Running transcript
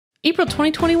April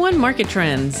 2021 market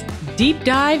trends. Deep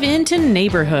dive into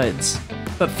neighborhoods.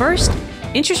 But first,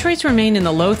 interest rates remain in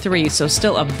the low threes, so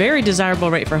still a very desirable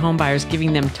rate for home buyers,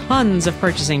 giving them tons of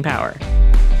purchasing power.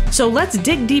 So let's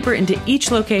dig deeper into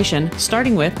each location,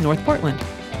 starting with North Portland.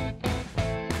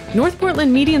 North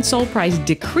Portland median sold price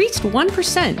decreased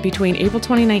 1% between April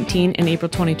 2019 and April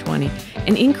 2020,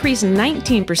 and increased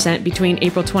 19% between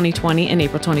April 2020 and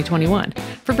April 2021.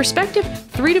 For perspective,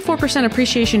 3 to 4%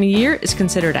 appreciation a year is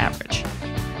considered average.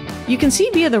 You can see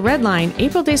via the red line,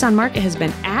 April days on market has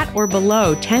been at or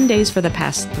below 10 days for the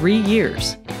past 3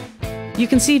 years. You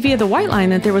can see via the white line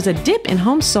that there was a dip in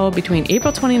homes sold between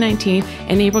April 2019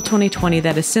 and April 2020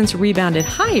 that has since rebounded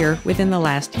higher within the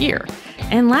last year.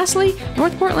 And lastly,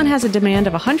 North Portland has a demand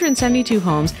of 172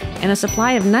 homes and a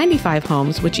supply of 95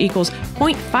 homes, which equals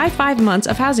 0.55 months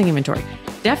of housing inventory.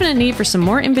 Definite need for some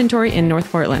more inventory in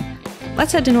North Portland.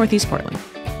 Let's head to Northeast Portland.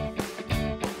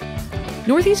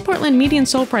 Northeast Portland median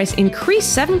sold price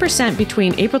increased 7%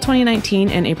 between April 2019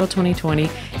 and April 2020,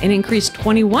 and increased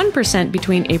 21%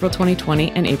 between April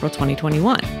 2020 and April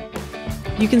 2021.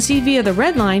 You can see via the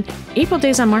red line, April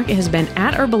days on market has been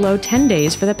at or below 10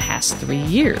 days for the past 3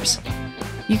 years.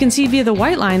 You can see via the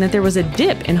white line that there was a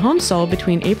dip in homes sold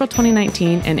between April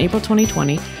 2019 and April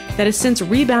 2020 that has since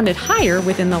rebounded higher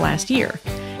within the last year.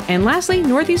 And lastly,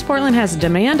 Northeast Portland has a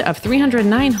demand of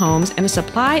 309 homes and a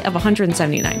supply of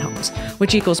 179 homes,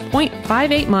 which equals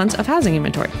 0.58 months of housing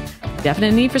inventory.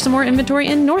 Definite need for some more inventory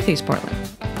in Northeast Portland.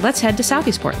 Let's head to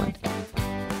Southeast Portland.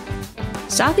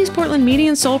 Southeast Portland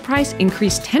median sold price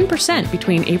increased 10%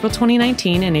 between April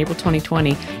 2019 and April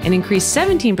 2020, and increased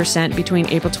 17% between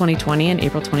April 2020 and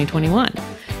April 2021.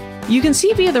 You can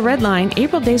see via the red line,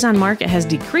 April days on market has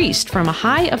decreased from a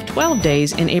high of 12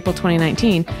 days in April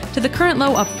 2019 to the current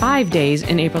low of 5 days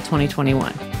in April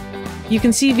 2021. You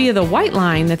can see via the white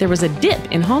line that there was a dip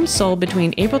in homes sold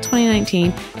between April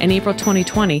 2019 and April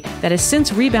 2020 that has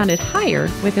since rebounded higher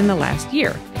within the last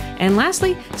year. And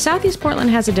lastly, Southeast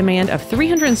Portland has a demand of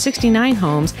 369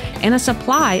 homes and a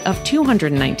supply of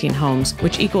 219 homes,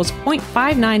 which equals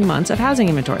 0.59 months of housing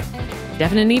inventory.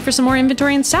 Definite need for some more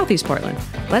inventory in Southeast Portland.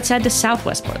 Let's head to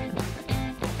Southwest Portland.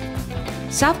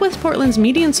 Southwest Portland's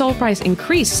median sold price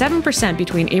increased 7%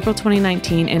 between April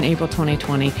 2019 and April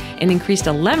 2020, and increased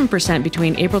 11%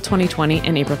 between April 2020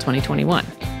 and April 2021.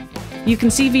 You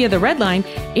can see via the red line,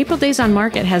 April days on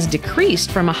market has decreased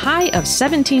from a high of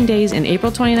 17 days in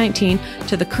April 2019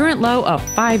 to the current low of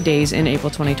 5 days in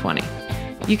April 2020.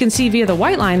 You can see via the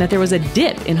white line that there was a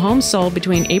dip in homes sold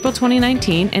between April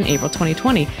 2019 and April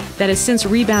 2020 that has since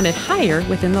rebounded higher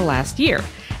within the last year.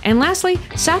 And lastly,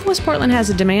 Southwest Portland has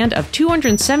a demand of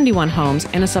 271 homes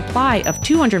and a supply of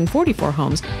 244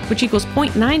 homes, which equals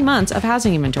 0.9 months of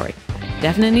housing inventory.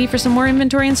 Definite need for some more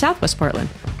inventory in Southwest Portland.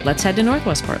 Let's head to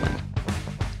Northwest Portland.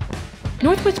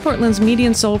 Northwest Portland's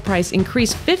median sold price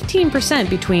increased 15%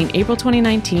 between April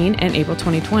 2019 and April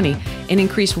 2020, and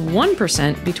increased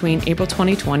 1% between April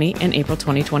 2020 and April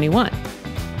 2021.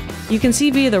 You can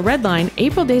see via the red line,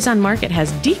 April days on market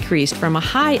has decreased from a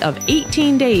high of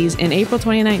 18 days in April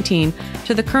 2019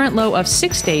 to the current low of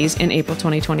 6 days in April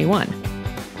 2021.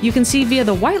 You can see via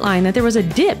the white line that there was a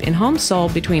dip in homes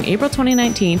sold between April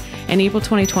 2019 and April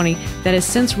 2020 that has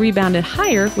since rebounded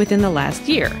higher within the last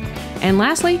year. And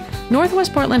lastly,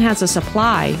 Northwest Portland has a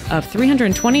supply of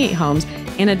 328 homes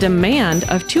and a demand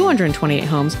of 228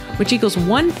 homes, which equals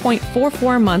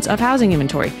 1.44 months of housing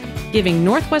inventory, giving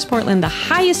Northwest Portland the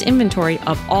highest inventory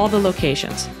of all the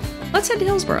locations. Let's head to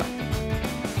Hillsboro.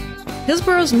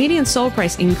 Hillsboro's median sold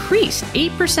price increased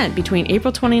 8% between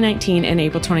April 2019 and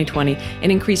April 2020,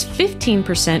 and increased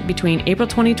 15% between April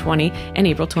 2020 and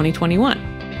April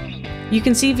 2021. You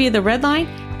can see via the red line,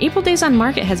 April days on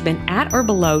market has been at or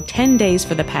below 10 days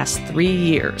for the past 3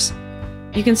 years.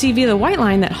 You can see via the white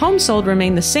line that homes sold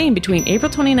remained the same between April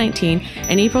 2019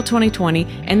 and April 2020,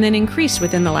 and then increased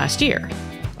within the last year.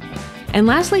 And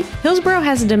lastly, Hillsboro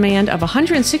has a demand of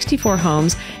 164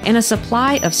 homes and a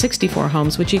supply of 64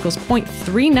 homes, which equals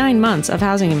 0.39 months of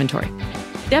housing inventory.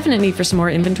 Definite need for some more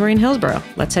inventory in Hillsboro.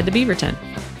 Let's head to Beaverton.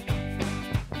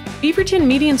 Beaverton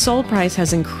median sold price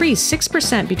has increased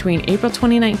 6% between April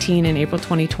 2019 and April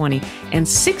 2020, and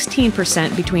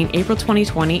 16% between April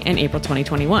 2020 and April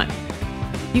 2021.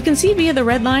 You can see via the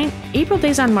red line, April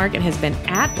days on market has been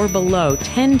at or below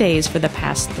 10 days for the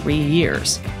past 3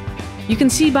 years. You can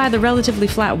see by the relatively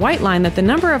flat white line that the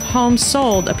number of homes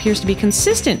sold appears to be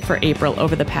consistent for April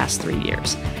over the past 3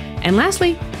 years. And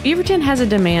lastly, Beaverton has a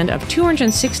demand of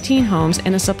 216 homes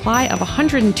and a supply of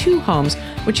 102 homes,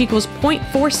 which equals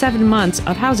 0.47 months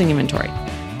of housing inventory.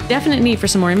 Definite need for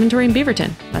some more inventory in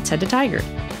Beaverton. Let's head to Tigard.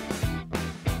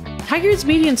 Tigard's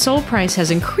median sold price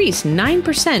has increased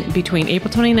 9% between April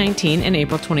 2019 and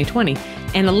April 2020,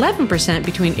 and 11%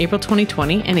 between April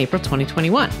 2020 and April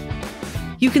 2021.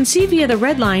 You can see via the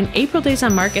red line, April days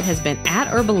on market has been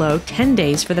at or below 10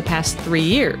 days for the past 3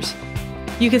 years.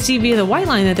 You can see via the white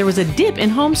line that there was a dip in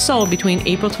homes sold between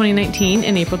April 2019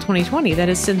 and April 2020 that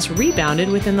has since rebounded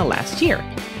within the last year.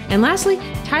 And lastly,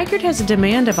 Tigard has a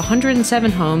demand of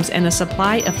 107 homes and a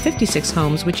supply of 56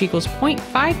 homes, which equals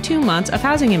 0.52 months of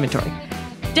housing inventory.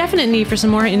 Definite need for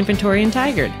some more inventory in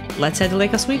Tigard. Let's head to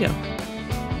Lake Oswego.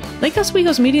 Lake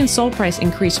Oswego's median sold price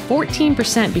increased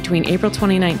 14% between April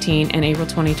 2019 and April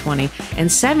 2020, and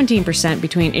 17%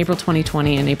 between April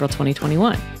 2020 and April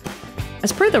 2021.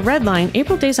 As per the red line,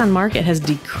 April days on market has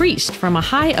decreased from a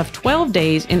high of 12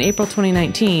 days in April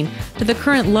 2019 to the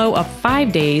current low of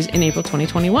 5 days in April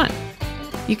 2021.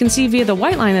 You can see via the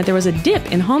white line that there was a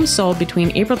dip in homes sold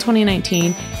between April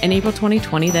 2019 and April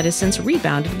 2020 that has since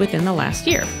rebounded within the last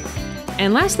year.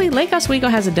 And lastly, Lake Oswego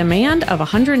has a demand of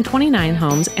 129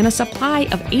 homes and a supply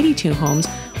of 82 homes,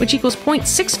 which equals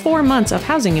 0.64 months of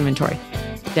housing inventory.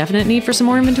 Definite need for some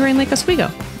more inventory in Lake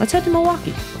Oswego. Let's head to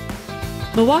Milwaukie.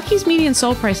 Milwaukee's median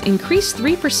sold price increased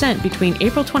 3% between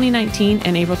April 2019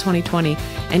 and April 2020,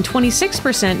 and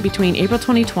 26% between April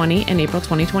 2020 and April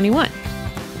 2021.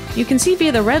 You can see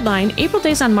via the red line, April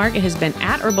days on market has been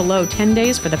at or below 10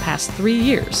 days for the past 3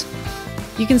 years.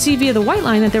 You can see via the white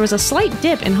line that there was a slight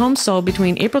dip in homes sold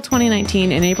between April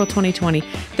 2019 and April 2020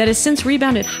 that has since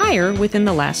rebounded higher within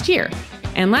the last year.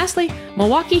 And lastly,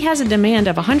 Milwaukie has a demand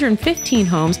of 115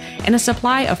 homes and a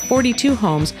supply of 42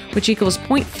 homes, which equals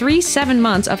 0.37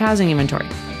 months of housing inventory.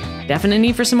 Definite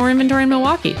need for some more inventory in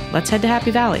Milwaukie. Let's head to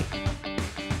Happy Valley.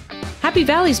 Happy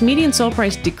Valley's median sold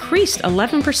price decreased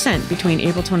 11% between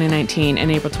April 2019 and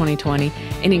April 2020,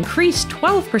 and increased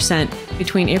 12%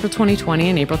 between April 2020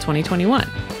 and April 2021.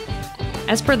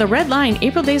 As per the red line,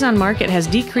 April days on market has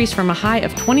decreased from a high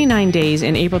of 29 days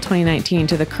in April 2019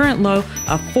 to the current low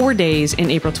of 4 days in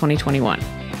April 2021.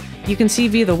 You can see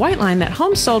via the white line that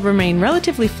homes sold remain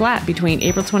relatively flat between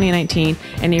April 2019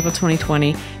 and April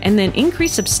 2020, and then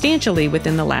increased substantially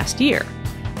within the last year.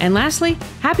 And lastly,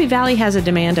 Happy Valley has a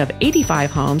demand of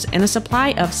 85 homes and a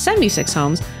supply of 76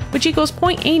 homes, which equals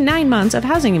 0.89 months of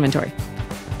housing inventory.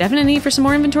 Definite need for some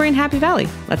more inventory in Happy Valley.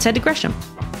 Let's head to Gresham.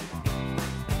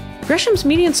 Gresham's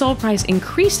median sold price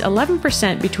increased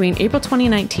 11% between April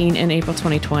 2019 and April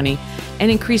 2020, and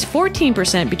increased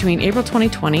 14% between April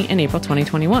 2020 and April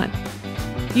 2021.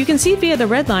 You can see via the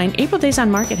red line, April days on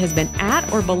market has been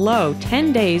at or below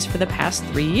 10 days for the past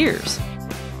 3 years.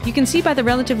 You can see by the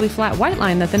relatively flat white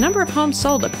line that the number of homes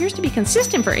sold appears to be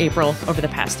consistent for April over the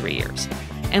past 3 years.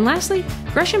 And lastly,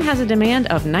 Gresham has a demand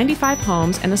of 95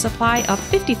 homes and a supply of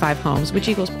 55 homes, which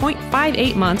equals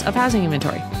 0.58 months of housing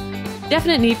inventory.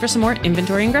 Definite need for some more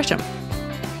inventory in Gresham.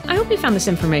 I hope you found this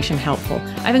information helpful.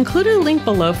 I've included a link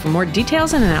below for more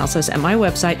details and analysis at my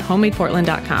website,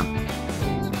 homemadeportland.com.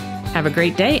 Have a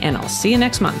great day, and I'll see you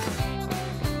next month.